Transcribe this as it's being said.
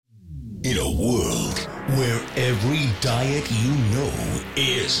In a world where every diet you know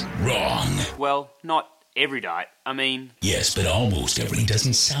is wrong. Well, not every diet. I mean... Yes, but almost every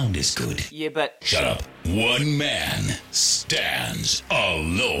doesn't sound as good. Yeah, but... Shut up. One man stands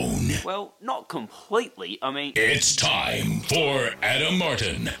alone. Well, not completely. I mean... It's time for Adam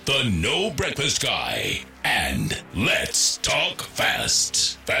Martin, the No Breakfast Guy. And let's talk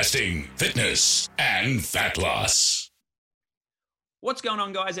fast. Fasting, fitness, and fat loss. What's going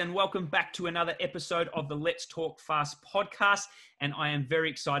on, guys, and welcome back to another episode of the Let's Talk Fast podcast. And I am very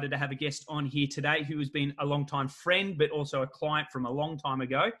excited to have a guest on here today who has been a long-time friend, but also a client from a long time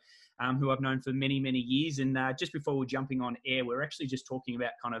ago, who I've known for many, many years. And just before we're jumping on air, we're actually just talking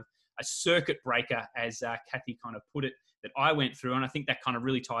about kind of a circuit breaker, as Kathy kind of put it, that I went through. And I think that kind of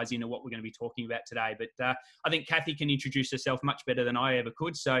really ties into what we're going to be talking about today. But I think Kathy can introduce herself much better than I ever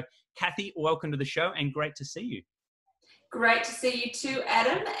could. So, Kathy, welcome to the show and great to see you. Great to see you too,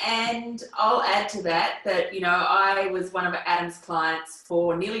 Adam. And I'll add to that, you know, I was one of Adam's clients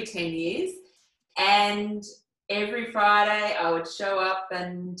for nearly 10 years. And every Friday I would show up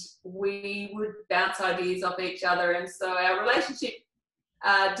and we would bounce ideas off each other. And so our relationship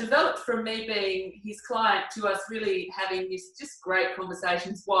developed from me being his client to us really having these just great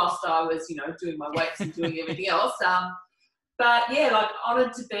conversations whilst I was, you know, doing my weights and doing everything else. But yeah, like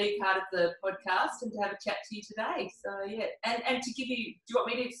honoured to be part of the podcast and to have a chat to you today. So yeah, and to give you, do you want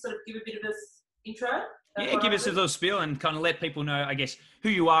me to sort of give a bit of this intro? Yeah, give us a little spiel and kind of let people know, I guess, who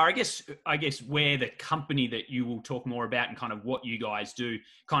you are. I guess where the company that you will talk more about and kind of what you guys do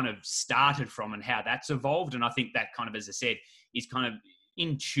kind of started from and how that's evolved. And I think that kind of, as I said, is kind of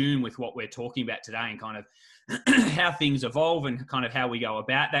in tune with what we're talking about today and kind of how things evolve and kind of how we go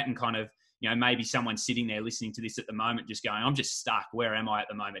about that and kind of, you know, maybe someone sitting there listening to this at the moment just going, I'm just stuck. Where am I at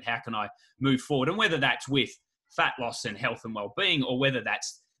the moment? How can I move forward? And whether that's with fat loss and health and well-being, or whether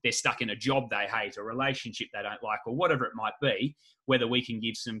that's they're stuck in a job they hate, a relationship they don't like, or whatever it might be, whether we can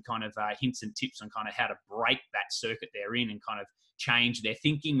give some kind of hints and tips on kind of how to break that circuit they're in and kind of change their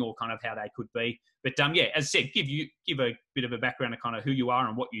thinking or kind of how they could be. But yeah, as I said, give a bit of a background of kind of who you are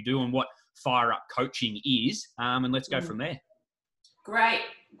and what you do and what Fire Up Coaching is. And let's go from there. Great.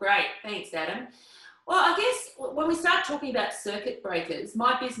 Thanks, Adam. Well, I guess when we start talking about circuit breakers,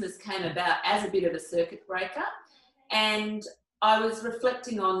 my business came about as a bit of a circuit breaker. And I was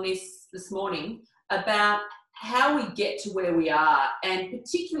reflecting on this morning about how we get to where we are. And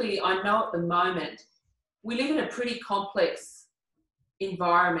particularly, I know at the moment, we live in a pretty complex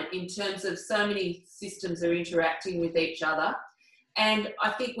environment in terms of so many systems are interacting with each other. And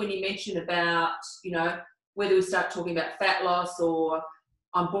I think when you mention about, you know, whether we start talking about fat loss or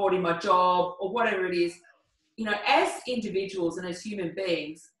I'm bored in my job or whatever it is, you know, as individuals and as human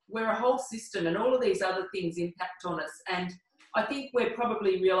beings, we're a whole system and all of these other things impact on us. And I think we're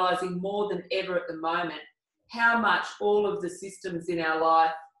probably realising more than ever at the moment how much all of the systems in our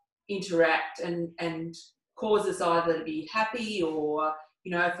life interact and cause us either to be happy or,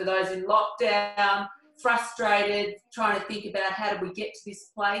 you know, for those in lockdown, frustrated, trying to think about how do we get to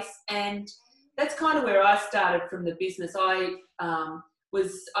this place. And that's kind of where I started from the business. I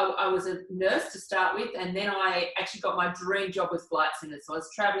was a nurse to start with, and then I actually got my dream job with Flight Centre. So I was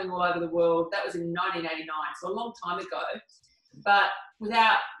travelling all over the world. That was in 1989, so a long time ago. But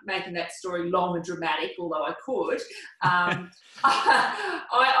without making that story long and dramatic, although I could, I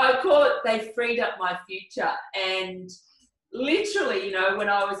call it they freed up my future. And literally, you know, when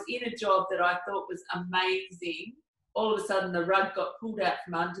I was in a job that I thought was amazing, all of a sudden the rug got pulled out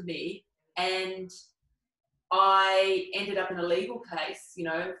from under me. And I ended up in a legal case, you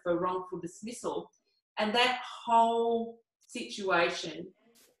know, for wrongful dismissal. And that whole situation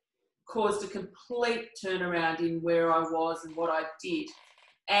caused a complete turnaround in where I was and what I did.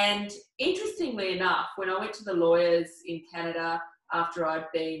 And interestingly enough, when I went to the lawyers in Canada after I'd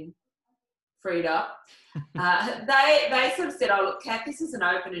been freed up, they sort of said, oh, look, Kat, this is an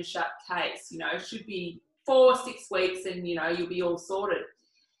open and shut case. You know, it should be 4 or 6 weeks and, you know, you'll be all sorted.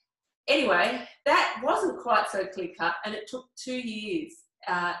 Anyway, that wasn't quite so clear-cut, and it took 2 years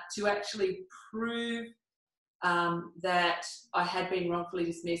to actually prove that I had been wrongfully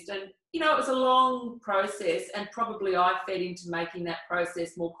dismissed. And, you know, it was a long process, and probably I fed into making that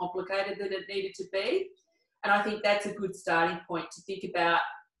process more complicated than it needed to be. And I think that's a good starting point to think about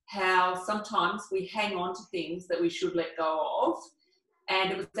how sometimes we hang on to things that we should let go of.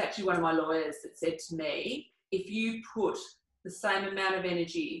 And it was actually one of my lawyers that said to me, if you put the same amount of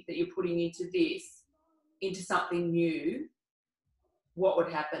energy that you're putting into this, into something new, what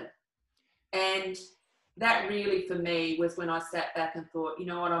would happen? And that really, for me, was when I sat back and thought, you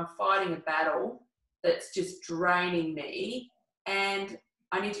know what, I'm fighting a battle that's just draining me. And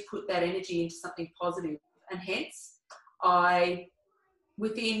I need to put that energy into something positive. And hence,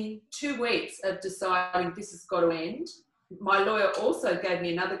 within 2 weeks of deciding this has got to end, my lawyer also gave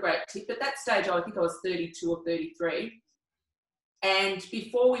me another great tip. At that stage, I think I was 32 or 33. And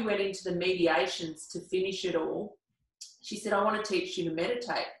before we went into the mediations to finish it all, she said, I want to teach you to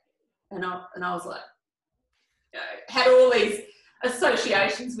meditate. And I was like, had all these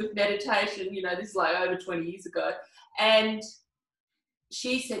associations with meditation, this is like over 20 years ago. And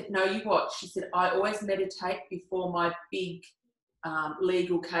she said, no, you watch. She said, I always meditate before my big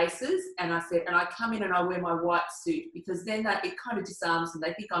legal cases. And I said, and I come in and I wear my white suit, because then it kind of disarms them.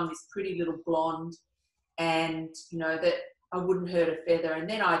 They think I'm this pretty little blonde and, that I wouldn't hurt a feather. And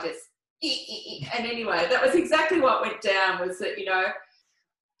then I just, and anyway, that was exactly what went down, was that,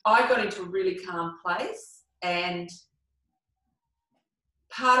 I got into a really calm place. And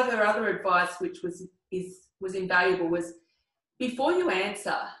part of her other advice, which was invaluable, was before you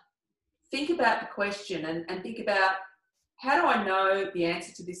answer, think about the question and think about, how do I know the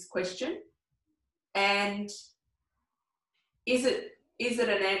answer to this question? And is it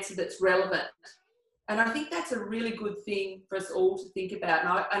an answer that's relevant? And I think that's a really good thing for us all to think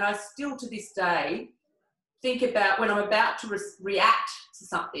about. And I still to this day think about, when I'm about to react to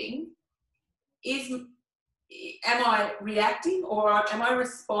something, am I reacting or am I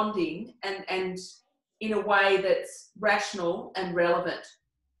responding and in a way that's rational and relevant?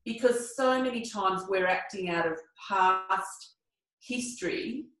 Because so many times we're acting out of past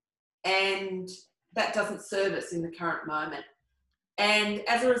history, and that doesn't serve us in the current moment. And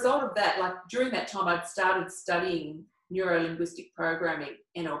as a result of that, like during that time, I'd started studying neuro-linguistic programming,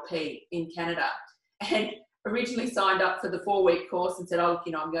 NLP, in Canada, and originally signed up for the 4-week course and said, oh, look,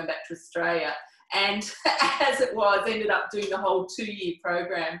 I'm going back to Australia. And as it was, ended up doing the whole 2-year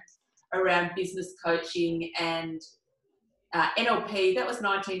program around business coaching and NLP. That was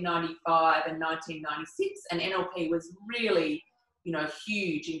 1995 and 1996. And NLP was really,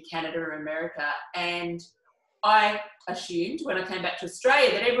 huge in Canada and America. And I assumed when I came back to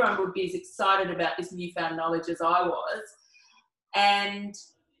Australia that everyone would be as excited about this newfound knowledge as I was. And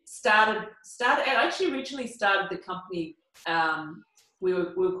I actually originally started the company, we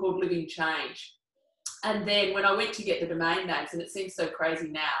were called Living Change. And then when I went to get the domain names, and it seems so crazy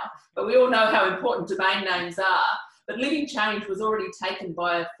now, but we all know how important domain names are, but Living Change was already taken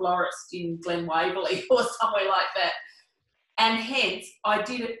by a florist in Glen Waverley or somewhere like that. And hence, I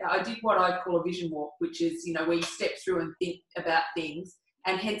did what I call a vision walk, which is, where you step through and think about things.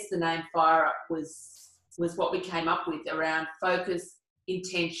 And hence the name Fire Up was what we came up with around focus,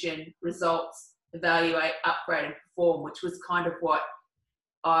 intention, results, evaluate, upgrade and perform, which was kind of what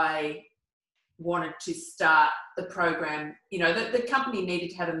I wanted to start the program. The company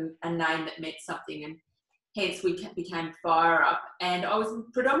needed to have a name that meant something, and hence we became Fire Up. And I was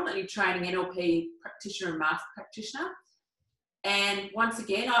predominantly training NLP practitioner and master practitioner. And once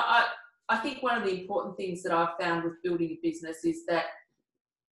again, I think one of the important things that I've found with building a business is that,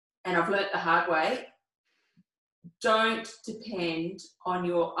 and I've learnt the hard way, don't depend on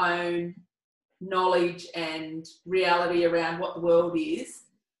your own knowledge and reality around what the world is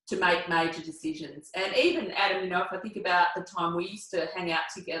to make major decisions. And even, Adam, if I think about the time we used to hang out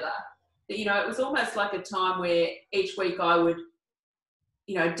together, it was almost like a time where each week I would,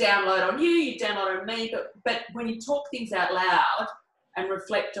 download on you, you download on me, but when you talk things out loud and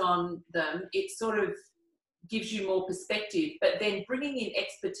reflect on them, it sort of gives you more perspective, but then bringing in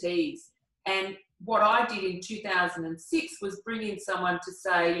expertise. And what I did in 2006 was bring in someone to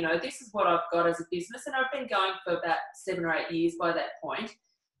say, this is what I've got as a business. And I've been going for about 7 or 8 years by that point,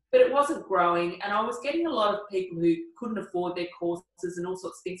 but it wasn't growing. And I was getting a lot of people who couldn't afford their courses and all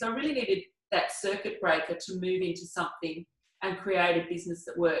sorts of things. So I really needed that circuit breaker to move into something and create a business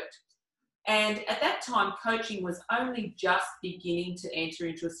that worked. And at that time, coaching was only just beginning to enter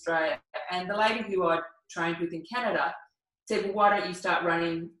into Australia. And the lady who I trained with in Canada said, well, why don't you start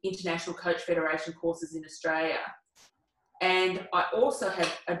running International Coach Federation courses in Australia? And I also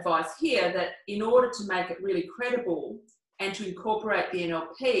have advice here that in order to make it really credible and to incorporate the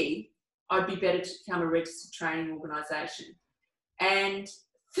NLP, I'd be better to become a registered training organisation. And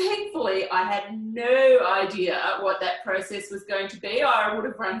thankfully, I had no idea what that process was going to be. I would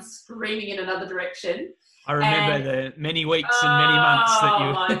have run screaming in another direction. I remember the many weeks and many months that you...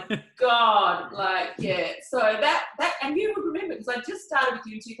 Oh my God, So that, and you would remember, because I just started with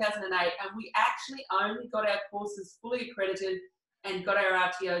you in 2008, and we actually only got our courses fully accredited and got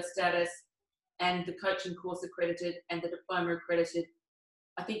our RTO status and the coaching course accredited and the diploma accredited.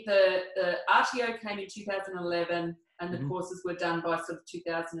 I think the RTO came in 2011 and the courses were done by sort of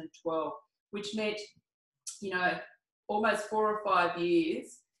 2012, which meant, almost 4 or 5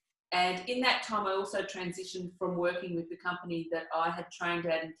 years. And in that time, I also transitioned from working with the company that I had trained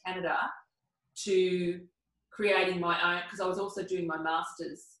at in Canada to creating my own, because I was also doing my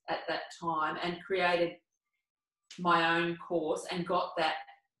master's at that time, and created my own course and got that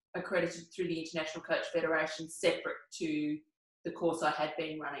accredited through the International Coach Federation separate to the course I had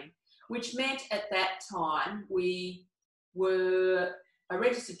been running, which meant at that time we were a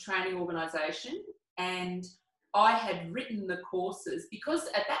registered training organisation, and I had written the courses because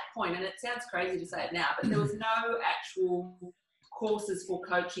at that point, and it sounds crazy to say it now, but there was no actual courses for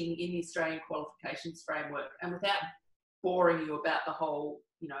coaching in the Australian qualifications framework. And without boring you about the whole,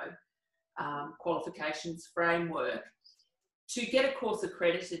 qualifications framework, to get a course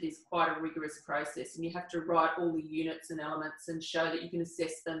accredited is quite a rigorous process, and you have to write all the units and elements and show that you can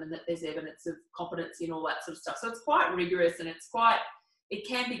assess them and that there's evidence of competency and all that sort of stuff. So it's quite rigorous, and it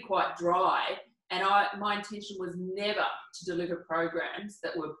can be quite dry. And my intention was never to deliver programs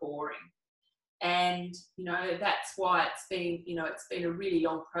that were boring. And, that's why it's been a really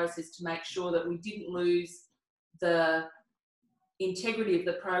long process to make sure that we didn't lose the integrity of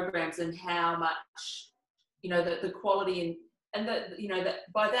the programs and how much, the quality and that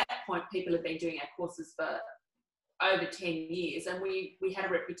by that point, people have been doing our courses for over 10 years. And we had a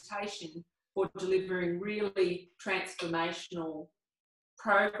reputation for delivering really transformational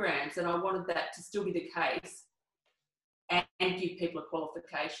programs, and I wanted that to still be the case and give people a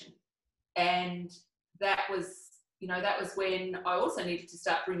qualification. And that was when I also needed to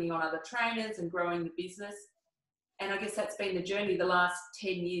start bringing on other trainers and growing the business. And I guess that's been the journey. The last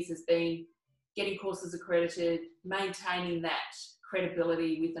 10 years has been getting courses accredited, maintaining that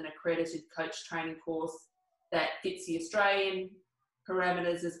credibility with an accredited coach training course that fits the Australian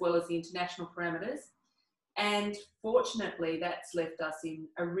parameters as well as the international parameters. And fortunately, that's left us in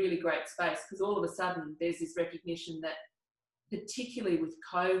a really great space, because all of a sudden there's this recognition that, particularly with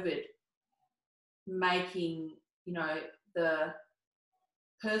COVID, making, the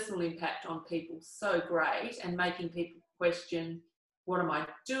personal impact on people so great and making people question, what am I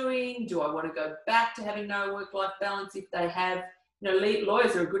doing? Do I want to go back to having no work-life balance if they have?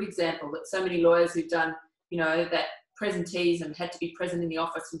 Lawyers are a good example. That so many lawyers who've done, that presentees and had to be present in the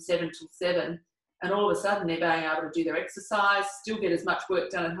office from 7 till 7. And all of a sudden they're being able to do their exercise, still get as much work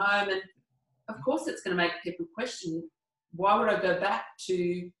done at home. And of course it's going to make people question, why would I go back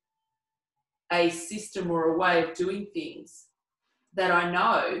to a system or a way of doing things that I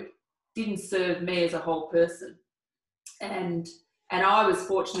know didn't serve me as a whole person? And I was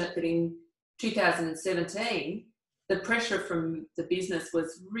fortunate that in 2017, the pressure from the business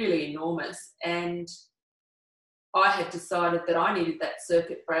was really enormous. And I had decided that I needed that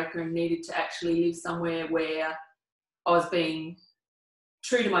circuit breaker and needed to actually live somewhere where I was being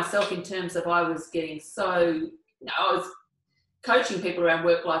true to myself in terms of I was getting I was coaching people around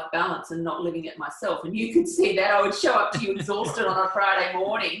work-life balance and not living it myself. And you could see that. I would show up to you exhausted on a Friday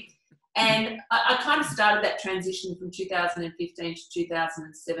morning. And I kind of started that transition from 2015 to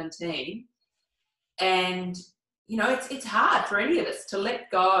 2017. And, it's hard for any of us to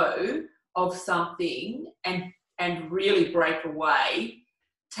let go of something and really break away.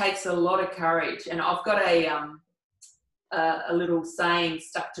 Takes a lot of courage. And I've got a little saying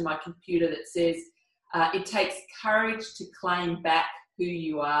stuck to my computer that says, it takes courage to claim back who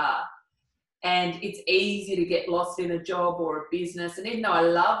you are. And it's easy to get lost in a job or a business. And even though I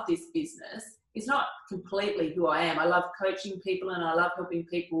love this business, it's not completely who I am. I love coaching people, and I love helping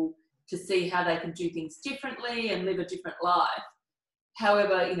people to see how they can do things differently and live a different life.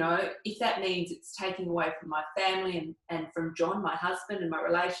 However, if that means it's taking away from my family and from John, my husband, and my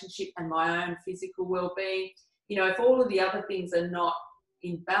relationship and my own physical well-being, if all of the other things are not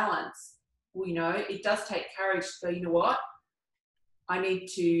in balance, it does take courage to go, you know what? I need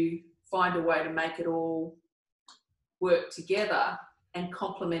to find a way to make it all work together and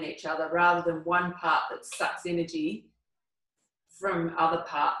complement each other, rather than one part that sucks energy from other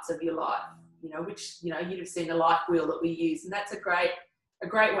parts of your life, which, you'd have seen the life wheel that we use. And that's a great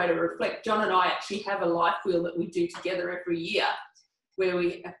way to reflect. John and I actually have a life wheel that we do together every year, where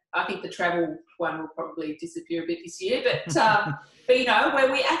I think the travel one will probably disappear a bit this year, but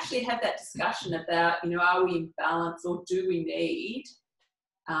where we actually have that discussion about, are we in balance, or do we need,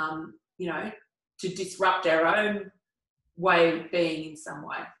 to disrupt our own way of being in some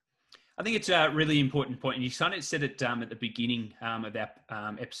way. I think it's a really important point, and you kind of said it at the beginning of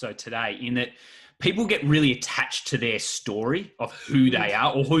our episode today, in that people get really attached to their story of who they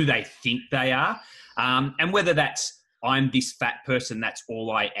are or who they think they are, and whether that's, I'm this fat person, that's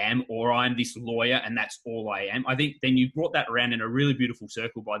all I am, or I'm this lawyer and that's all I am. I think then you brought that around in a really beautiful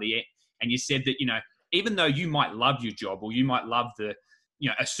circle by the end, and you said that, even though you might love your job or you might love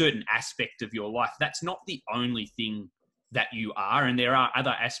a certain aspect of your life, that's not the only thing that you are. And there are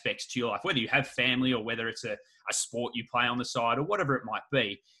other aspects to your life, whether you have family or whether it's a sport you play on the side or whatever it might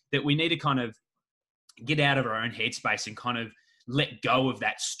be, that we need to kind of get out of our own headspace and kind of let go of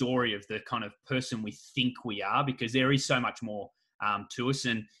that story of the kind of person we think we are, because there is so much more to us.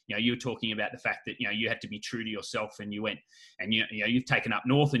 And, you were talking about the fact that, you had to be true to yourself, and you went and, you've taken up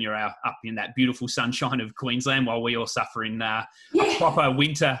north and you're up in that beautiful sunshine of Queensland while we all suffer in a proper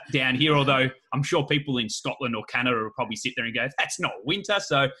winter down here. Although I'm sure people in Scotland or Canada will probably sit there and go, that's not winter.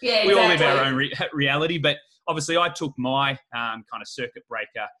 So we all live our own reality. But obviously I took my kind of circuit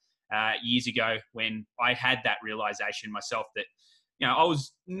breaker years ago when I had that realization myself that, I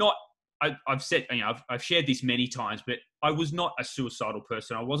was not, I've said, I've shared this many times, but I was not a suicidal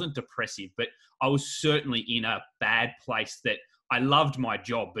person. I wasn't depressive, but I was certainly in a bad place that I loved my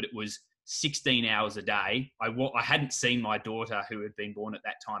job, but it was 16 hours a day. I hadn't seen my daughter, who had been born at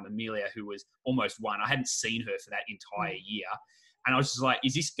that time, Amelia, who was almost 1. I hadn't seen her for that entire year. And I was just like,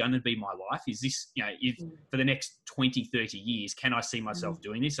 is this going to be my life? Is this, for the next 20, 30 years, can I see myself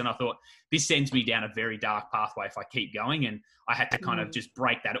doing this? And I thought, this sends me down a very dark pathway if I keep going. And I had to kind of just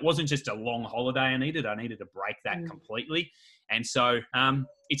break that. It wasn't just a long holiday I needed to break that completely. And so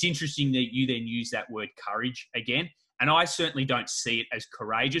it's interesting that you then use that word courage again. And I certainly don't see it as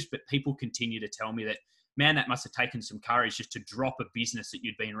courageous, but people continue to tell me that, man, that must have taken some courage just to drop a business that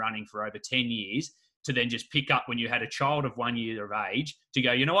you'd been running for over 10 years to then just pick up when you had a child of 1 year of age to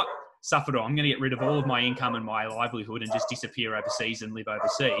go, you know what, stuff it all. I'm going to get rid of all of my income and my livelihood and just disappear overseas and live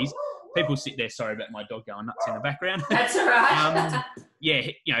overseas. People sit there, sorry about my dog going nuts in the background. That's all right.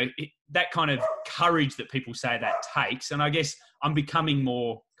 That kind of courage that people say that takes. And I guess I'm becoming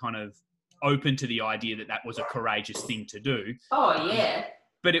more kind of open to the idea that that was a courageous thing to do. Oh, yeah.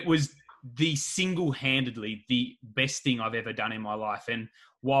 But it was the single-handedly the best thing I've ever done in my life. And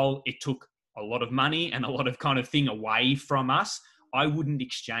while it took a lot of money and a lot of kind of thing away from us, I wouldn't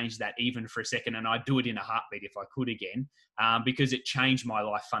exchange that even for a second. And I'd do it in a heartbeat if I could again, because it changed my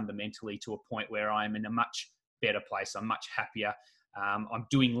life fundamentally to a point where I'm in a much better place. I'm much happier. I'm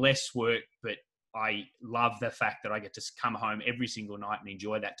doing less work, but I love the fact that I get to come home every single night and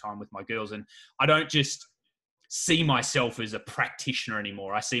enjoy that time with my girls. And I don't just see myself as a practitioner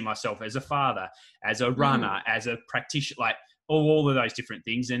anymore. I see myself as a father, as a runner, as a practitioner, like all of those different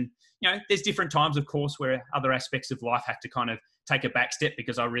things. And, there's different times, of course, where other aspects of life have to kind of take a back step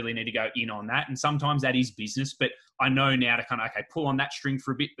because I really need to go in on that. And sometimes that is business, but I know now to kind of, okay, pull on that string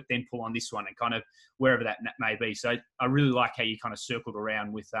for a bit, but then pull on this one and kind of wherever that may be. So I really like how you kind of circled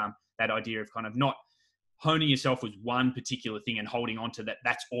around with that idea of kind of not honing yourself with one particular thing and holding on to that.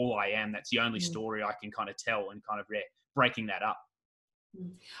 That's all I am. That's the only story I can kind of tell, and kind of breaking that up.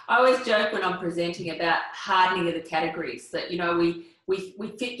 I always joke when I'm presenting about hardening of the categories that, we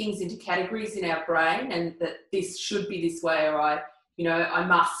fit things into categories in our brain, and that this should be this way, or I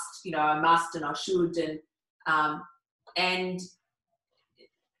must and I should. And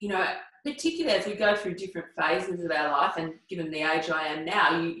particularly as we go through different phases of our life, and given the age I am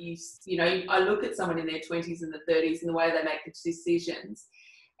now, I look at someone in their 20s and the 30s and the way they make the decisions,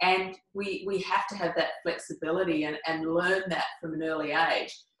 and we have to have that flexibility and learn that from an early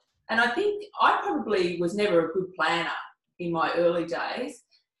age. And I think I probably was never a good planner in my early days,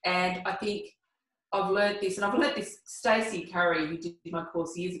 and I think I've learned this, and I've learned this. Stacey Curry, who did my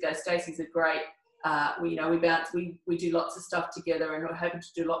course years ago, Stacey's a great, we do lots of stuff together, and we're hoping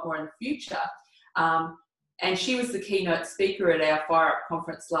to do a lot more in the future. And she was the keynote speaker at our Fire Up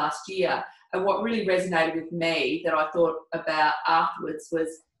conference last year. And what really resonated with me that I thought about afterwards was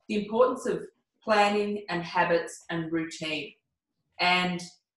the importance of planning and habits and routine. And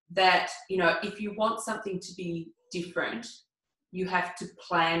that, if you want something to be different, you have to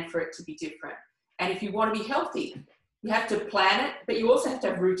plan for it to be different. And if you want to be healthy, you have to plan it, but you also have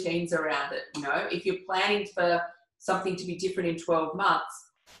to have routines around it. If you're planning for something to be different in 12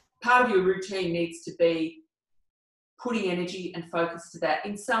 months, part of your routine needs to be putting energy and focus to that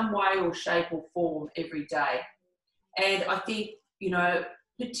in some way or shape or form every day. And I think,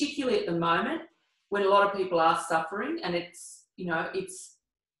 particularly at the moment when a lot of people are suffering, and it's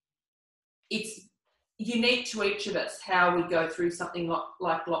unique to each of us how we go through something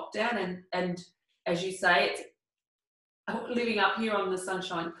like lockdown. And as you say, it's living up here on the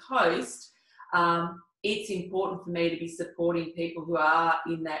Sunshine Coast, it's important for me to be supporting people who are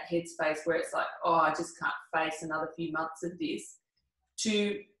in that headspace where it's like, oh, I just can't face another few months of this,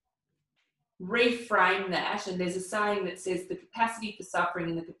 to reframe that. And there's a saying that says the capacity for suffering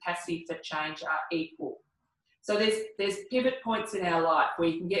and the capacity for change are equal. So there's pivot points in our life where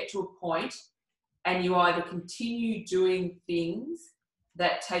you can get to a point and you either continue doing things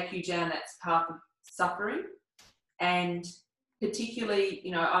that take you down that path of suffering, and particularly,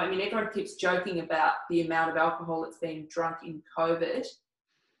 you know, I mean, everyone keeps joking about the amount of alcohol that's being drunk in COVID,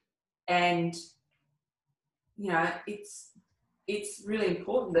 and, you know, it's really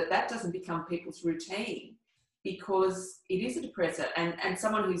important that that doesn't become people's routine, because it is a depressant. And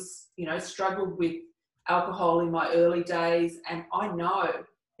someone who's, you know, struggled with alcohol in my early days, and I know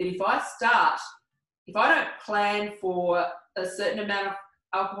that if I don't plan for a certain amount of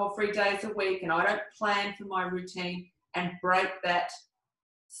alcohol-free days a week, and I don't plan for my routine and break that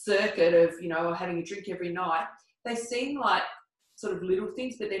circuit of, you know, having a drink every night, they seem like sort of little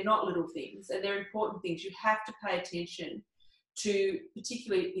things, but they're not little things, and they're important things. You have to pay attention to,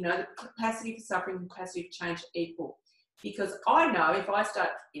 particularly, you know, the capacity for suffering and capacity for change are equal. Because I know if I start,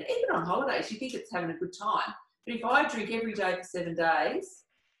 you know, even on holidays, you think it's having a good time, but if I drink every day for 7 days,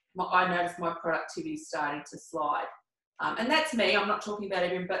 I notice my productivity is starting to slide. And that's me. I'm not talking about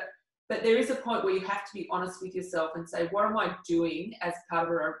everyone, but there is a point where you have to be honest with yourself and say, what am I doing as part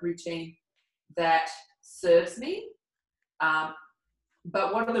of a routine that serves me?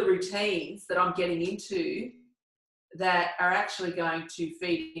 But what are the routines that I'm getting into that are actually going to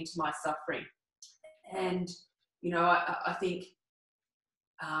feed into my suffering? And, you know, I think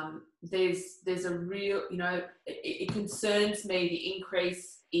there's a real, you know, it concerns me, the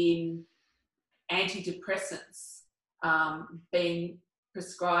increase in antidepressants being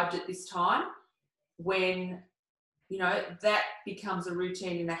prescribed at this time, when, you know, that becomes a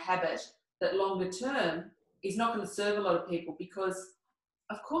routine and a habit that longer term is not going to serve a lot of people. Because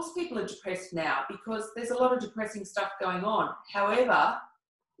of course people are depressed now because there's a lot of depressing stuff going on. However,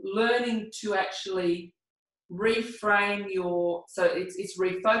 learning to actually reframe so it's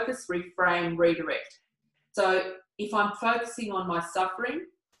refocus, reframe, redirect. So if I'm focusing on my suffering,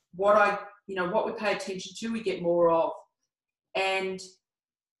 what we pay attention to, we get more of. And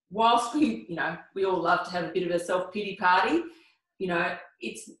whilst we all love to have a bit of a self-pity party, you know,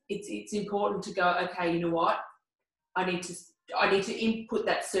 it's important to go, okay, you know what, I need to input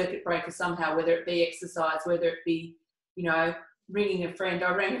that circuit breaker somehow, whether it be exercise, whether it be, you know, ringing a friend.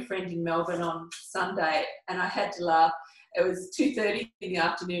 I rang a friend in Melbourne on Sunday and I had to laugh. It was 2:30 in the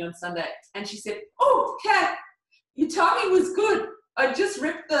afternoon on Sunday, and she said, "Oh, Kat, your timing was good. I just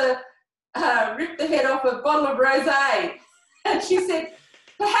ripped the head off a bottle of rosé." And she said,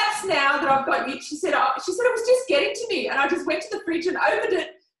 "Perhaps now that I've got you," she said, it was just getting to me, and I just went to the fridge and opened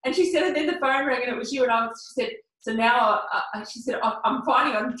it. And she said, and then the phone rang and it was you. And she said, so now, she said, I'm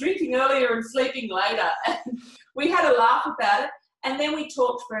finding I'm drinking earlier and sleeping later. And we had a laugh about it. And then we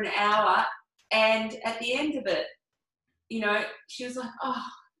talked for an hour. And at the end of it, you know, she was like, oh,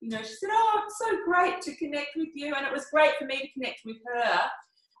 you know, she said, oh, it's so great to connect with you. And it was great for me to connect with her.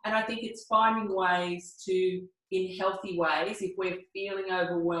 And I think it's finding ways to, in healthy ways, if we're feeling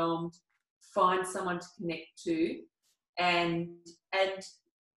overwhelmed, find someone to connect to. And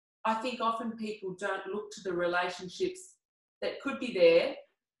I think often people don't look to the relationships that could be there,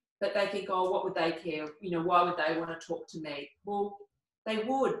 but they think, oh, what would they care? You know, why would they want to talk to me? Well, they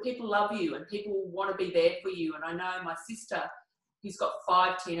would. People love you and people want to be there for you. And I know my sister, who's got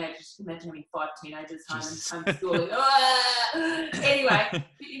 5 teenagers, imagine having 5 teenagers home and homeschooling. Anyway, but,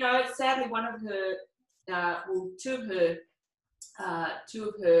 you know, sadly one of her, two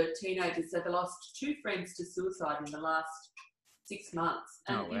of her teenagers have lost 2 friends to suicide in the last 6 months.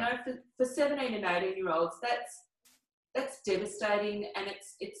 And, you know, for 17 and 18-year-olds, that's devastating, and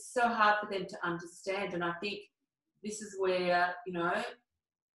it's so hard for them to understand. And I think this is where, you know,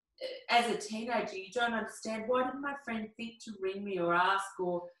 as a teenager, you don't understand, why didn't my friend think to ring me or ask?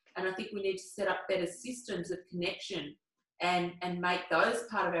 And I think we need to set up better systems of connection and make those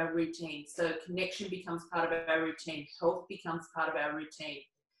part of our routine. So connection becomes part of our routine. Health becomes part of our routine.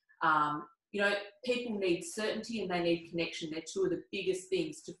 You know, people need certainty and they need connection. They're 2 of the biggest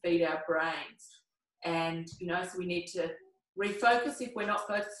things to feed our brains. And, you know, so we need to refocus if we're not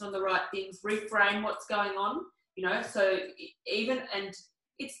focused on the right things, reframe what's going on, you know, so and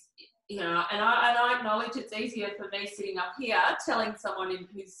it's, you know, and I acknowledge it's easier for me sitting up here telling someone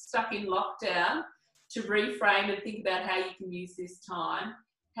who's stuck in lockdown to reframe and think about how you can use this time.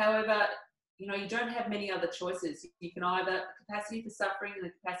 However, you know, you don't have many other choices. You can either, the capacity for suffering and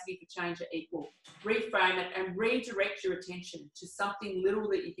the capacity for change are equal. Reframe it and redirect your attention to something little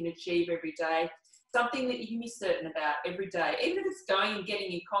that you can achieve every day, something that you can be certain about every day, even if it's going and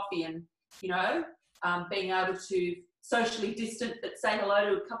getting your coffee and, you know, being able to socially distant but say hello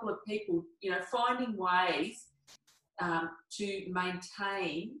to a couple of people, you know, finding ways to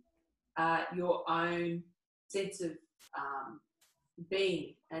maintain your own sense of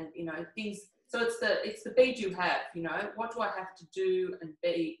being, and, you know, things, So it's the be do have, you know, what do I have to do and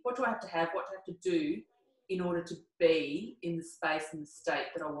be, what do I have to have, what do I have to do in order to be in the space and the state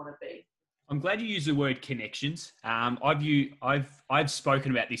that I want to be. I'm glad you used the word connections. I've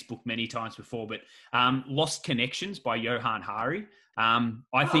spoken about this book many times before, but Lost Connections by Johann Hari,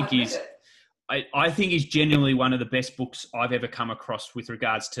 I think is genuinely one of the best books I've ever come across with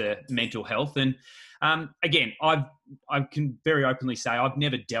regards to mental health. And again, I can very openly say I've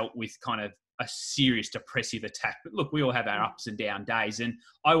never dealt with kind of a serious depressive attack. But look, we all have our ups and down days, and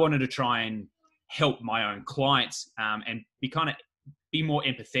I wanted to try and help my own clients and be more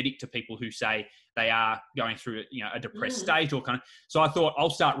empathetic to people who say they are going through, you know, a depressed state or kind of. So I thought I'll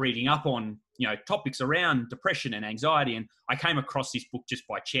start reading up on, you know, topics around depression and anxiety, and I came across this book just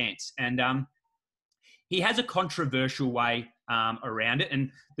by chance. And he has a controversial way around it, and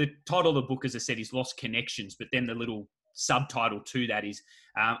the title of the book, as I said, is Lost Connections. But then the little subtitle to that is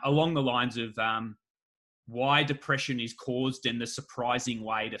along the lines of why depression is caused and the surprising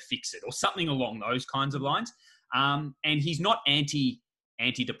way to fix it, or something along those kinds of lines. And he's not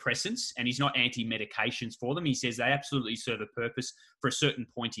antidepressants, and he's not anti-medications for them. He says they absolutely serve a purpose for a certain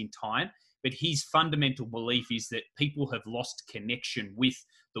point in time. But his fundamental belief is that people have lost connection with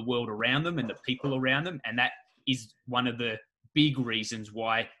the world around them and the people around them. And that is one of the big reasons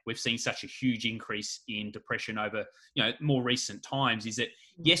why we've seen such a huge increase in depression over, you know, more recent times, is that,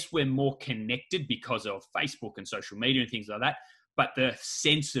 yes, we're more connected because of Facebook and social media and things like that. But the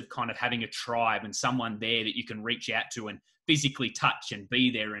sense of kind of having a tribe and someone there that you can reach out to and physically touch and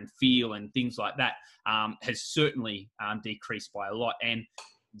be there and feel and things like that has certainly decreased by a lot. And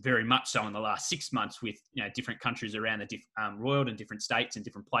very much so in the last 6 months, with, you know, different countries around the world and different states and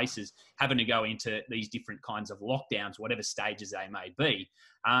different places having to go into these different kinds of lockdowns, whatever stages they may be.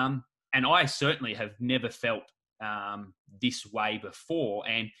 And I certainly have never felt this way before.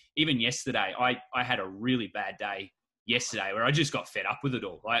 And even yesterday, I had a really bad day yesterday where I just got fed up with it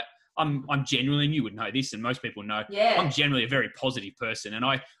all. I'm genuinely, and you would know this, and most people know, I'm generally a very positive person, and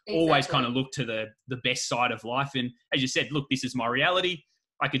I always kind of look to the best side of life. And as you said, look, this is my reality.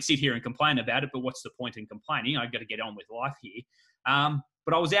 I could sit here and complain about it, but what's the point in complaining? I've got to get on with life here.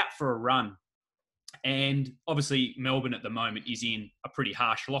 But I was out for a run, and obviously Melbourne at the moment is in a pretty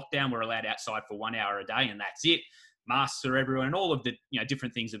harsh lockdown. We're allowed outside for 1 hour a day, and that's it. Masks are everywhere, and all of the, you know,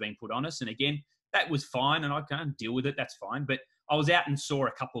 different things have been put on us. And again, that was fine, and I can't deal with it. That's fine. But I was out and saw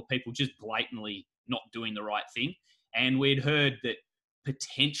a couple of people just blatantly not doing the right thing. And we'd heard that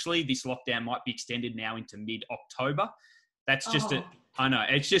potentially this lockdown might be extended now into mid-October. That's just I know.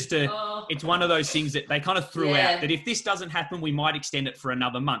 It's just it's one of those things that they kind of threw out, that if this doesn't happen, we might extend it for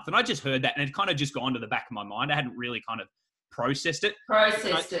another month. And I just heard that, and it kind of just gone to the back of my mind. I hadn't really kind of processed it.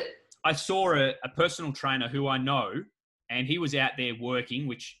 I saw a personal trainer who I know, and he was out there working,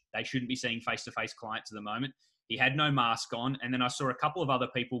 which they shouldn't be seeing face-to-face clients at the moment. He had no mask on. And then I saw a couple of other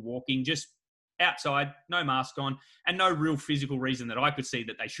people walking just outside, no mask on, and no real physical reason that I could see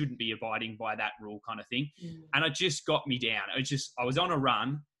that they shouldn't be abiding by that rule kind of thing. And it just got me down. I was on a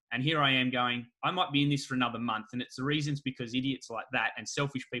run, and here I am going, I might be in this for another month. And it's the reasons because idiots like that and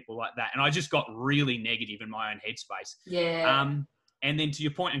selfish people like that. And I just got really negative in my own headspace. And then to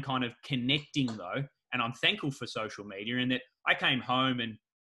your point in kind of connecting though, and I'm thankful for social media in that I came home and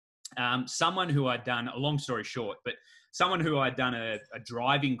someone who I'd done, a long story short, but someone who I'd done a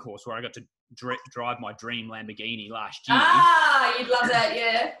driving course where I got to drive my dream Lamborghini last year. You'd love that,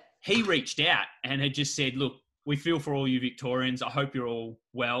 yeah. He reached out and had just said, look, we feel for all you Victorians. I hope you're all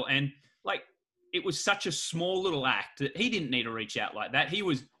well. And like, it was such a small little act that he didn't need to reach out like that. I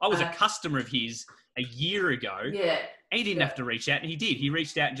was a customer of his a year ago. Yeah. And he didn't have to reach out, and he did. He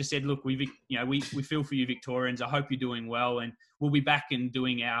reached out and just said, look, we feel for you Victorians. I hope you're doing well, and we'll be back and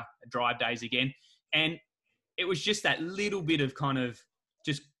doing our drive days again. And it was just that little bit of kind of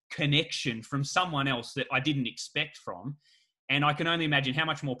just connection from someone else that I didn't expect from. And I can only imagine how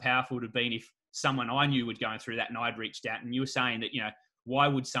much more powerful it would have been if someone I knew was going through that and I'd reached out. And you were saying that, you know, why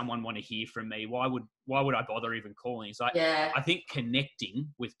would someone want to hear from me? Why would I bother even calling? It's like, I think connecting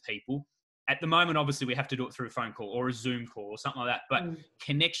with people, at the moment, obviously, we have to do it through a phone call or a Zoom call or something like that. But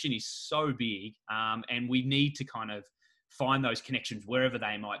connection is so big, and we need to kind of find those connections wherever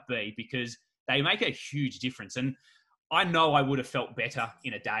they might be, because they make a huge difference. And I know I would have felt better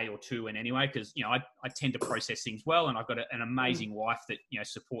in a day or two and anyway, because, you know, I tend to process things well, and I've got an amazing wife that, you know,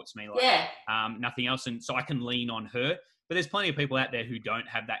 supports me like nothing else. And so I can lean on her. But there's plenty of people out there who don't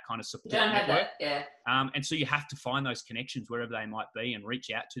have that kind of support network. And so you have to find those connections wherever they might be and reach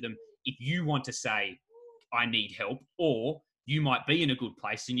out to them if you want to say, I need help, or you might be in a good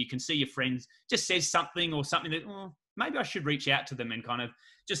place and you can see your friends just says something or something that, maybe I should reach out to them and kind of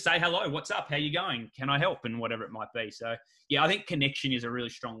just say, hello, what's up? How you going? Can I help? And whatever it might be. So yeah, I think connection is a really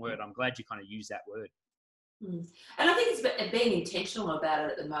strong word. I'm glad you kind of use that word. And I think it's being intentional about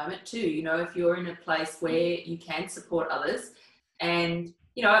it at the moment too. You know, if you're in a place where you can support others, and,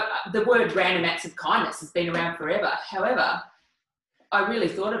 you know, the word random acts of kindness has been around forever. However, I really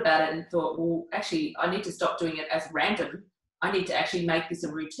thought about it and thought, well, actually, I need to stop doing it as random. I need to actually make this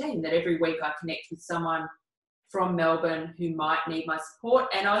a routine, that every week I connect with someone from Melbourne who might need my support.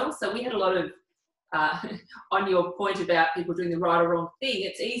 And we had a lot of, on your point about people doing the right or wrong thing,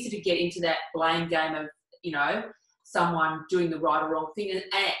 it's easy to get into that blame game of, you know, someone doing the right or wrong thing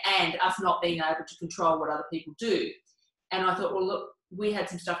and us not being able to control what other people do. And I thought, well, look, we had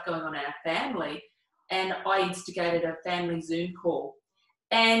some stuff going on in our family, and I instigated a family Zoom call.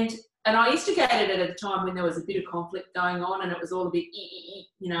 And I instigated it at a time when there was a bit of conflict going on and it was all a bit,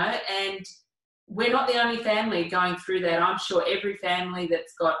 you know, and we're not the only family going through that. I'm sure every family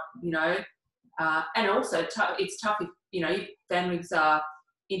that's got, you know, and also it's tough if, you know, families are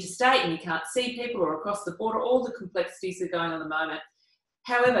interstate and you can't see people, or across the border, all the complexities that are going on at the moment.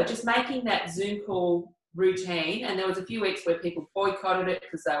 However, just making that Zoom call routine, and there was a few weeks where people boycotted it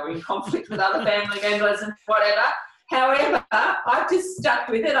because they were in conflict with other family members and whatever. However, I've just stuck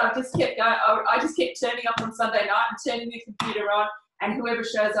with it. I've just kept going. I just kept turning up on Sunday night and turning the computer on, and whoever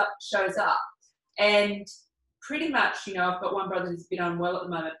shows up, shows up. And pretty much, you know, I've got one brother who's a bit unwell at the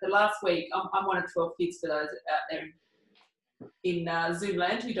moment. The last week, I'm one of 12 kids for those out there in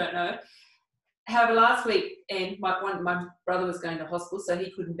Zoomland who don't know. However, last week, and my brother was going to hospital, so he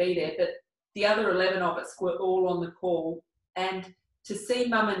couldn't be there, but the other 11 of us were all on the call, and to see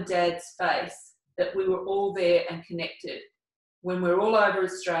Mum and Dad's face, that we were all there and connected when we're all over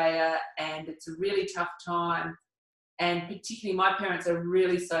Australia and it's a really tough time, and particularly my parents are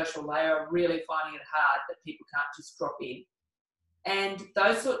really social. They are really finding it hard that people can't just drop in. And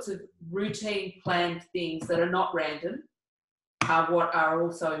those sorts of routine planned things that are not random are what are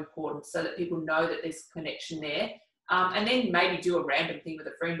also important, so that people know that there's a connection there. And then maybe do a random thing with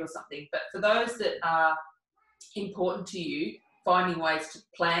a friend or something. But for those that are important to you, finding ways to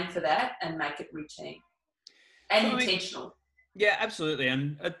plan for that and make it routine and intentional. Yeah, absolutely.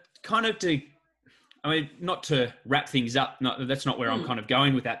 And kind of not to wrap things up, that's not where I'm kind of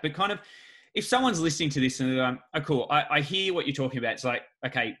going with that, but kind of, if someone's listening to this and they're going, oh, cool, I hear what you're talking about. It's like,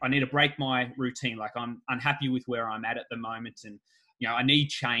 okay, I need to break my routine. Like, I'm unhappy with where I'm at the moment, and, you know, I need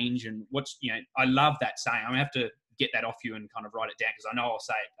change. And I love that saying. I'm going to have to get that off you and kind of write it down, because I know I'll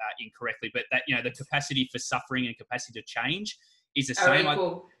say it incorrectly, but that, you know, the capacity for suffering and capacity to change is the same.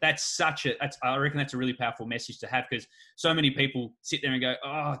 Cool. I reckon that's a really powerful message to have, because so many people sit there and go,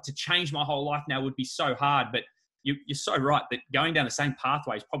 oh, to change my whole life now would be so hard. But you're so right that going down the same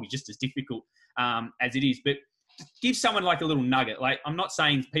pathway is probably just as difficult as it is. But give someone like a little nugget. Like, I'm not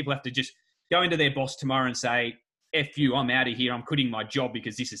saying people have to just go into their boss tomorrow and say, F you, I'm out of here, I'm quitting my job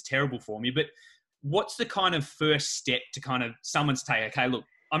because this is terrible for me. But what's the kind of first step to kind of someone's say, okay, look,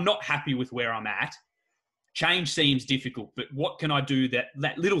 I'm not happy with where I'm at. Change seems difficult, but what can I do?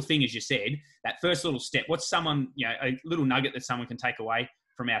 That little thing, as you said, that first little step, what's someone, you know, a little nugget that someone can take away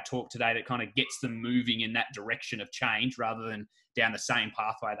from our talk today that kind of gets them moving in that direction of change rather than down the same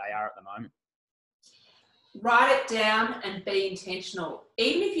pathway they are at the moment? Write it down and be intentional.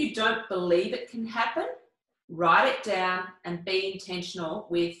 Even if you don't believe it can happen, write it down and be intentional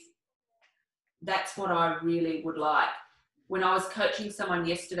with, that's what I really would like. When I was coaching someone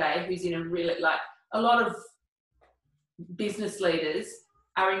yesterday who's in a lot of business leaders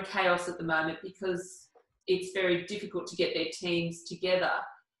are in chaos at the moment because it's very difficult to get their teams together.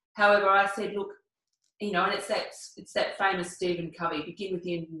 However, I said, look, you know, and it's that famous Stephen Covey, begin with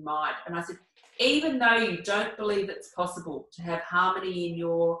the end in mind. And I said, even though you don't believe it's possible to have harmony in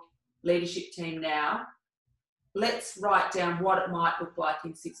your leadership team now, let's write down what it might look like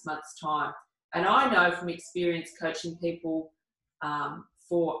in 6 months' time. And I know from experience coaching people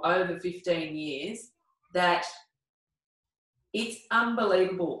for over 15 years that it's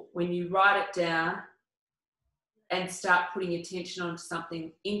unbelievable when you write it down and start putting attention onto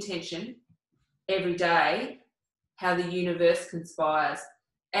something, intention, every day, how the universe conspires.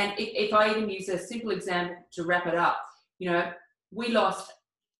 And if I even use a simple example to wrap it up, you know, we lost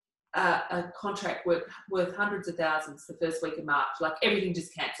a contract worth hundreds of thousands the first week of March. Like, everything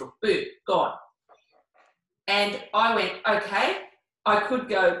just cancelled. Boom, gone. And I went, okay, I could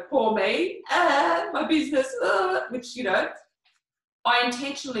go, poor me, my business, which, you know, I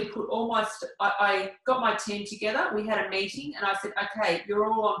intentionally put all I got my team together. We had a meeting and I said, okay, you're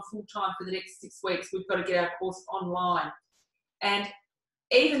all on full time for the next 6 weeks. We've got to get our course online. And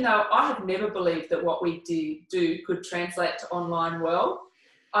even though I have never believed that what we do could translate to online well,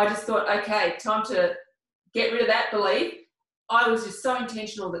 I just thought, okay, time to get rid of that belief. I was just so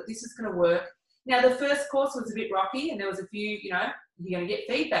intentional that this is going to work. Now, the first course was a bit rocky, and there was a few, you know, you're going to get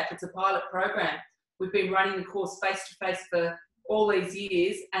feedback. It's a pilot program. We've been running the course face-to-face for all these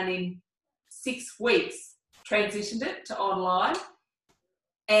years, and in 6 weeks, transitioned it to online.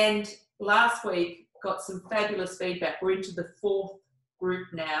 And last week, got some fabulous feedback. We're into the 4th group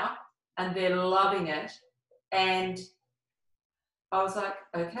now, and they're loving it. And I was like,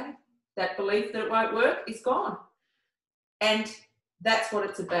 okay, that belief that it won't work is gone. And that's what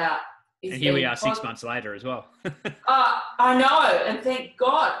it's about. And here we are 6 months later as well. I know, and thank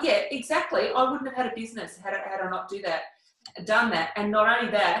God. Yeah, exactly. I wouldn't have had a business had I not done that. And not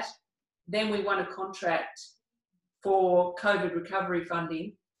only that, then we won a contract for COVID recovery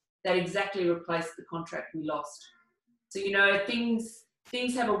funding that exactly replaced the contract we lost. So, you know, things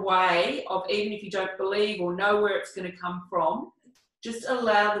have a way of, even if you don't believe or know where it's going to come from, just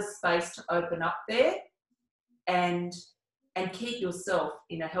allow the space to open up there and keep yourself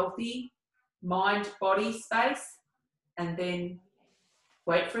in a healthy mind-body space, and then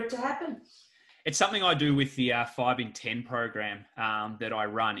wait for it to happen. It's something I do with the 5 in 10 program that I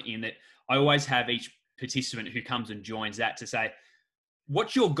run, in that I always have each participant who comes and joins that to say,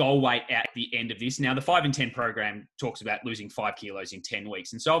 what's your goal weight at the end of this? Now, the 5 in 10 program talks about losing 5 kilos in 10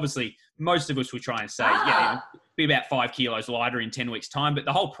 weeks. And so obviously most of us will try and say, yeah, be about 5 kilos lighter in 10 weeks time. But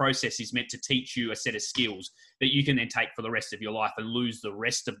the whole process is meant to teach you a set of skills that you can then take for the rest of your life and lose the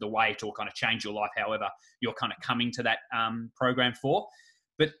rest of the weight, or kind of change your life however you're kind of coming to that program for.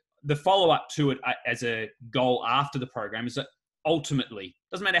 But the follow-up to it as a goal after the program is that ultimately,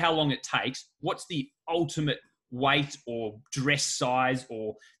 doesn't matter how long it takes, what's the ultimate weight or dress size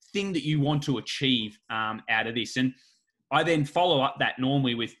or thing that you want to achieve out of this? And I then follow up that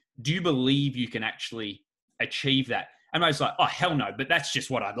normally with, do you believe you can actually achieve that? And most like, oh, hell no, but that's just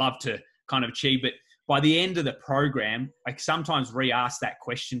what I'd love to kind of achieve. But by the end of the program, I sometimes re-ask that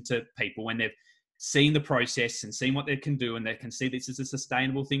question to people when they've seen the process and seen what they can do, and they can see this is a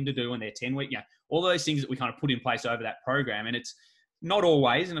sustainable thing to do, and they're 10 week, all those things that we kind of put in place over that program. And it's not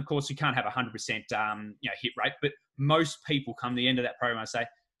always, and of course you can't have 100% hit rate, but most people come to the end of that program and say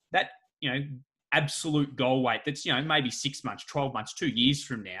that, absolute goal weight that's, maybe 6 months, 12 months, 2 years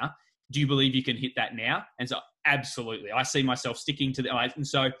from now, do you believe you can hit that now? And so absolutely, I see myself sticking to that. And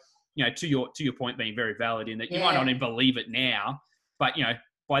so, to your point being very valid in that you might not even believe it now, but,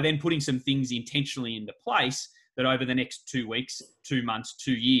 by then putting some things intentionally into place, that over the next 2 weeks, 2 months,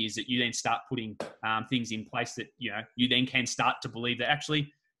 2 years, that you then start putting things in place that, you then can start to believe that actually,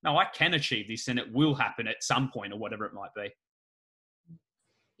 no, I can achieve this and it will happen at some point, or whatever it might be.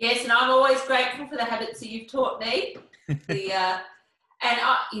 Yes, and I'm always grateful for the habits that you've taught me.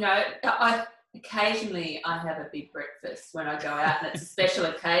 I occasionally I have a big breakfast when I go out, and it's a special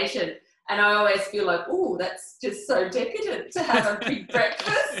occasion. And I always feel like, oh, that's just so decadent to have a big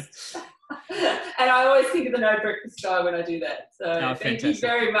breakfast. And I always think of the No Breakfast Guy when I do that. So thank you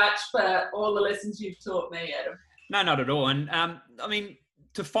very much for all the lessons you've taught me, Adam. No, not at all. And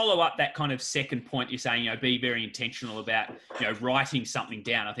to follow up that kind of second point, you're saying, be very intentional about, writing something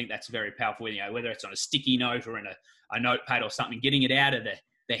down. I think that's very powerful, whether it's on a sticky note or in a notepad or something, getting it out of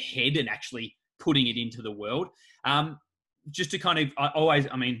the head and actually putting it into the world. Just to kind of,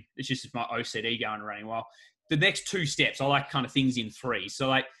 it's just my OCD going running wild. The next 2 steps, I like kind of things in 3. So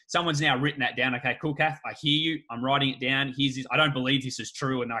like someone's now written that down. Okay, cool, Kath, I hear you. I'm writing it down. Here's this. I don't believe this is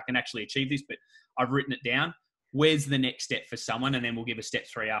true and I can actually achieve this, but I've written it down. Where's the next step for someone? And then we'll give a step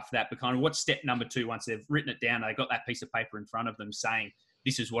 3 after that. But kind of what's step number 2 once they've written it down, they've got that piece of paper in front of them saying,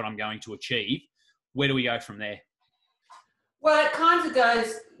 this is what I'm going to achieve. Where do we go from there? Well, it kind of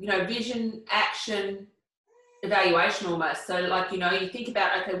goes, vision, action, evaluation almost. So like, you think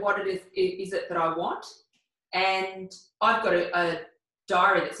about, okay, what is it that I want? And I've got a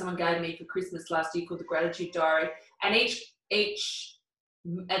diary that someone gave me for Christmas last year called the Gratitude Diary. And each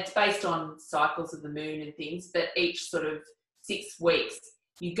it's based on cycles of the moon and things, but each sort of 6 weeks,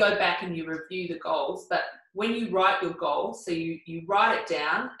 you go back and you review the goals. But when you write your goals, so you write it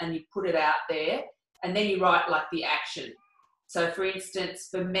down and you put it out there, and then you write like the action. So for instance,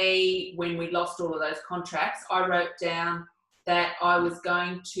 for me, when we lost all of those contracts, I wrote down that I was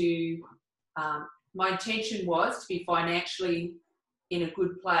going to, my intention was to be financially in a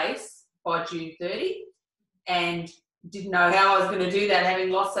good place by June 30, and didn't know how I was going to do that, having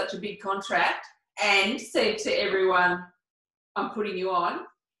lost such a big contract, and said to everyone, I'm putting you on.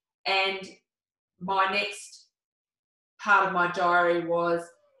 And my next part of my diary was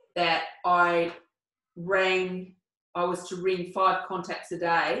that I rang I was to ring 5 contacts a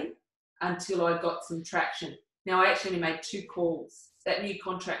day until I got some traction. Now, I actually only made 2 calls. That new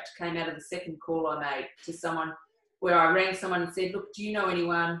contract came out of the second call I made to someone, where I rang someone and said, look, do you know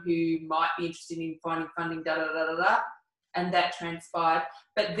anyone who might be interested in finding funding, da-da-da-da-da? And that transpired.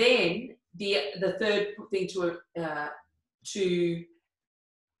 But then the third thing to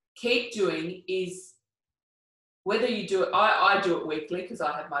keep doing is, whether you do it, I do it weekly because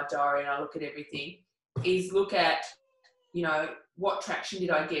I have my diary and I look at everything, is look at, you know, what traction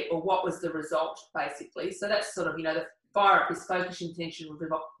did I get, or what was the result, basically. So that's sort of, you know, the fire up is focus, intention,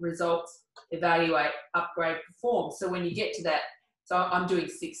 results, evaluate, upgrade, perform. So when you get to that, so I'm doing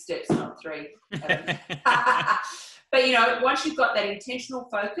 6 steps, not 3. But, you know, once you've got that intentional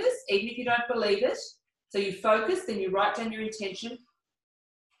focus, even if you don't believe it, so you focus, then you write down your intention,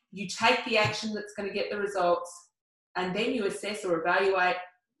 you take the action that's going to get the results, and then you assess or evaluate,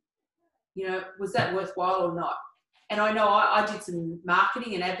 you know, was that worthwhile or not? And I know I did some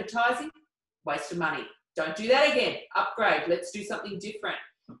marketing and advertising, waste of money. Don't do that again. Upgrade. Let's do something different.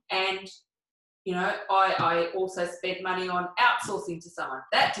 And, you know, I also spent money on outsourcing to someone.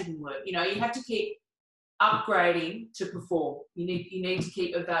 That didn't work. You know, you have to keep upgrading to perform. You need to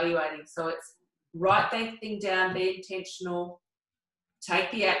keep evaluating. So it's write that thing down, be intentional, take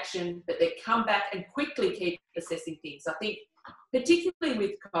the action, but then come back and quickly keep assessing things. I think particularly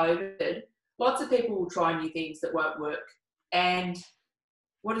with COVID, lots of people will try new things that won't work. And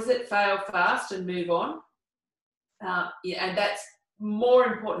what is it? Fail fast and move on. Yeah, and that's more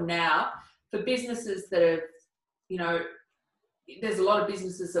important now for businesses that have, you know, there's a lot of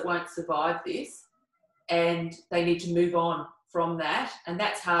businesses that won't survive this, and they need to move on from that. And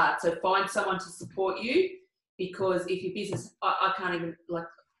that's hard. So find someone to support you, because if your business, I can't even, like,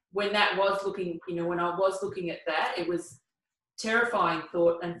 when that was looking, you know, when I was looking at that, it was terrifying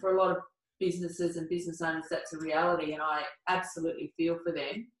thought. And for a lot of businesses and business owners, that's a reality. And I absolutely feel for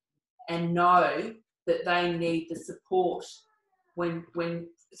them and know that they need the support when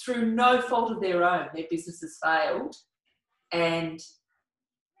through no fault of their own, their business has failed. And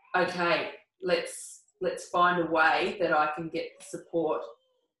okay, let's find a way that I can get support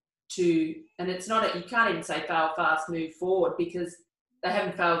to, and it's not, you can't even say fail fast, move forward, because they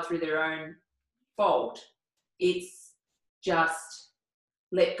haven't failed through their own fault. It's just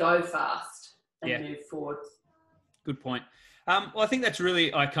let go fast and move forward. Good point. Well, I think that's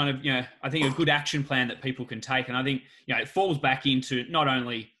really, I think a good action plan that people can take. And I think, you know, it falls back into not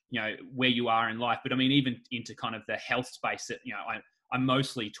only, you know, where you are in life, but I mean, even into kind of the health space that, you know, I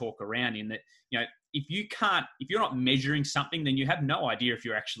mostly talk around in that, you know, if you're not measuring something, then you have no idea if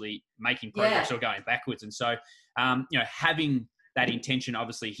you're actually making progress or going backwards. And so, you know, having that intention,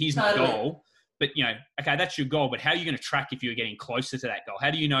 obviously, here's my goal, but, you know, okay, that's your goal, but how are you going to track if you're getting closer to that goal?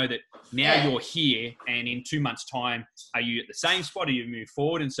 How do you know that now you're here and in 2 months' time, are you at the same spot or you move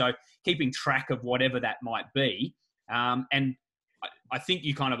forward? And so keeping track of whatever that might be. And I think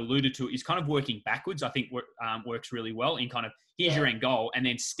you kind of alluded to it, is kind of working backwards. I think works really well in kind of, here's your end goal, and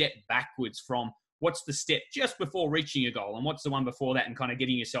then step backwards from what's the step just before reaching your goal and what's the one before that, and kind of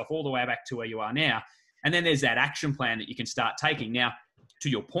getting yourself all the way back to where you are now. And then there's that action plan that you can start taking. Now, to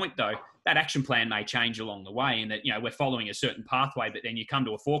your point though, that action plan may change along the way, and that, you know, we're following a certain pathway, but then you come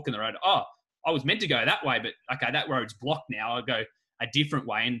to a fork in the road. Oh, I was meant to go that way, but okay, that road's blocked now. I'll go a different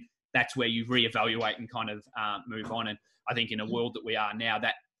way. And that's where you reevaluate and kind of move on. And I think in a world that we are now,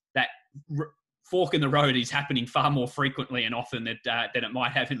 that fork in the road is happening far more frequently and often than it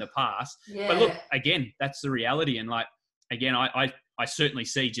might have in the past. Yeah. But look, again, that's the reality. And like, again, I certainly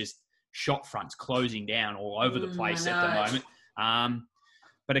see just shop fronts closing down all over the place at the moment.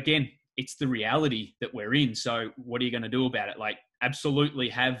 But again, it's the reality that we're in. So what are you going to do about it? Like, absolutely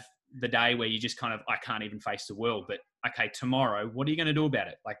have the day where you just kind of, I can't even face the world, but okay, tomorrow, what are you going to do about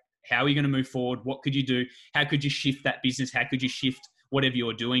it? Like, how are you going to move forward? What could you do? How could you shift that business? How could you shift whatever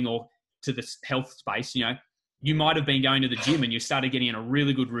you're doing, or to the health space? You know, you might have been going to the gym and you started getting in a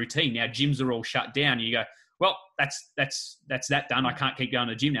really good routine. Now gyms are all shut down. You go, well, that's that done. I can't keep going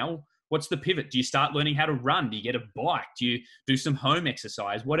to the gym now. Well, what's the pivot? Do you start learning how to run? Do you get a bike? Do you do some home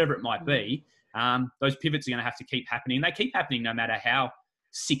exercise? Whatever it might be. Those pivots are going to have to keep happening. They keep happening no matter how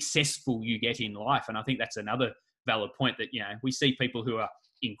successful you get in life. And I think that's another valid point, that, you know, we see people who are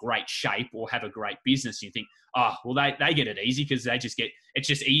in great shape or have a great business. You think, oh, well, they get it easy because it's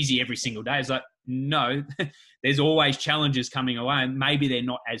just easy every single day. It's like, no, there's always challenges coming away, and maybe they're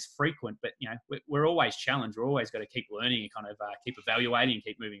not as frequent, but, you know, we're always challenged. We're always got to keep learning and kind of keep evaluating and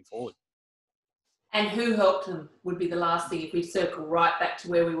keep moving forward. And who helped them would be the last thing. If we circle right back to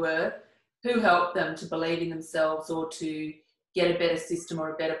where we were, who helped them to believe in themselves or to get a better system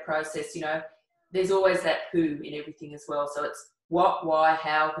or a better process? You know, there's always that who in everything as well. So it's what, why,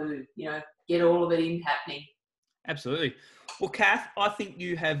 how, who, get all of it in happening. Absolutely. Well, Kath, I think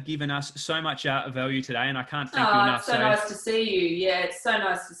you have given us so much value today, and I can't thank you enough. It's so nice to see you. Yeah, it's so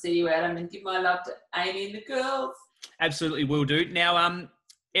nice to see you, Adam, and give my love to Amy and the girls. Absolutely will do. Now,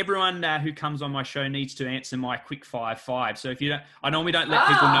 everyone who comes on my show needs to answer my quick 5-5. So if you don't, I normally don't let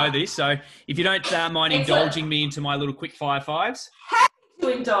people know this. So if you don't mind indulging me into my little quick 5-5s. Happy to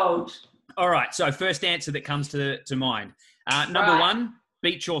indulge. All right. So first answer that comes to mind. Number one,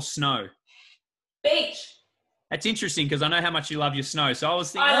 beach or snow? Beach. That's interesting because I know how much you love your snow. So I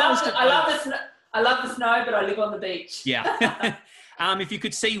was thinking, I love the snow, but I live on the beach. Yeah. If you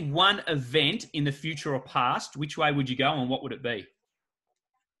could see one event in the future or past, which way would you go and what would it be?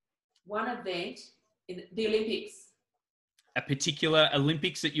 One event in the Olympics. A particular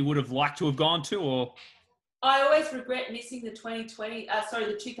Olympics that you would have liked to have gone to, or? I always regret missing the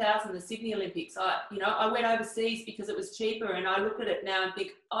 2000, the Sydney Olympics. I went overseas because it was cheaper, and I look at it now and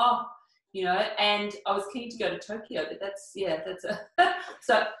think, and I was keen to go to Tokyo, but that's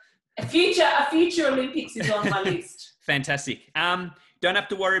so a future Olympics is on my list. Fantastic. Don't have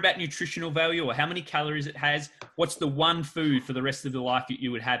to worry about nutritional value or how many calories it has. What's the one food for the rest of your life that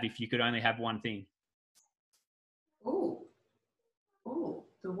you would have if you could only have one thing? Oh,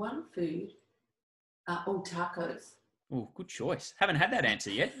 the one food. Tacos. Oh, good choice. Haven't had that answer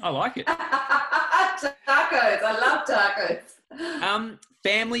yet. I like it. Tacos. I love tacos.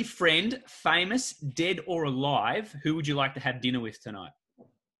 Family, friend, famous, dead or alive, who would you like to have dinner with tonight?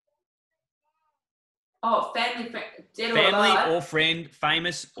 Oh, family, friend, dead or alive. Family or friend,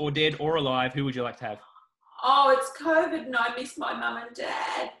 famous or dead or alive, who would you like to have? Oh, it's COVID and I miss my mum and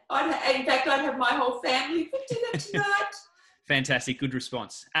dad. In fact, I'd have my whole family for dinner tonight. Fantastic. Good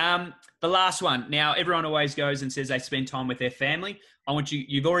response. The last one. Now, everyone always goes and says they spend time with their family.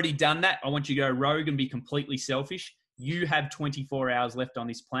 You've already done that. I want you to go rogue and be completely selfish. You have 24 hours left on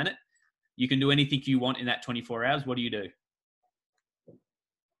this planet. You can do anything you want in that 24 hours. What do you do?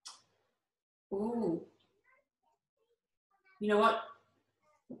 Ooh. You know what?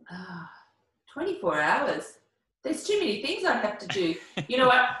 24 hours. There's too many things I'd have to do. You know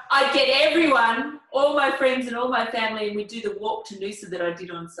what? I'd get everyone, all my friends and all my family, and we'd do the walk to Noosa that I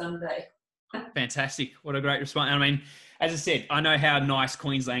did on Sunday. Fantastic. What a great response. I mean, as I said, I know how nice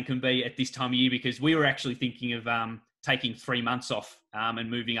Queensland can be at this time of year because we were actually thinking of taking 3 months off and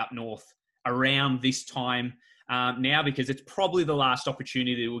moving up north around this time now because it's probably the last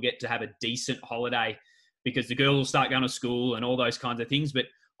opportunity we'll get to have a decent holiday because the girls will start going to school and all those kinds of things. But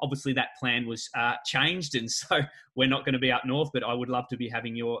obviously that plan was changed, and so we're not going to be up north, but I would love to be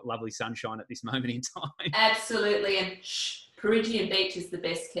having your lovely sunshine at this moment in time. Absolutely, and Peregian Beach is the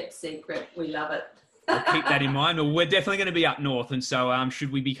best kept secret. We love it. I'll keep that in mind. Well, we're definitely going to be up north, and so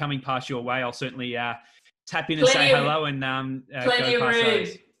should we be coming past your way, I'll certainly tap in and say hello and plenty go of past room.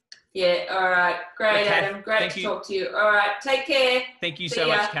 those. Yeah, all right. Great, Adam. Great to talk to you. All right, take care. Thank you so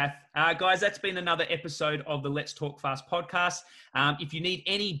much, Kath. Guys, that's been another episode of the Let's Talk Fast podcast. If you need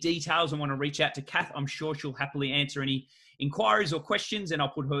any details and want to reach out to Kath, I'm sure she'll happily answer any inquiries or questions, and I'll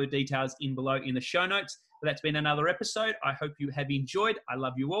put her details in below in the show notes. But that's been another episode. I hope you have enjoyed. I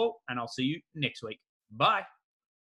love you all, and I'll see you next week. Bye.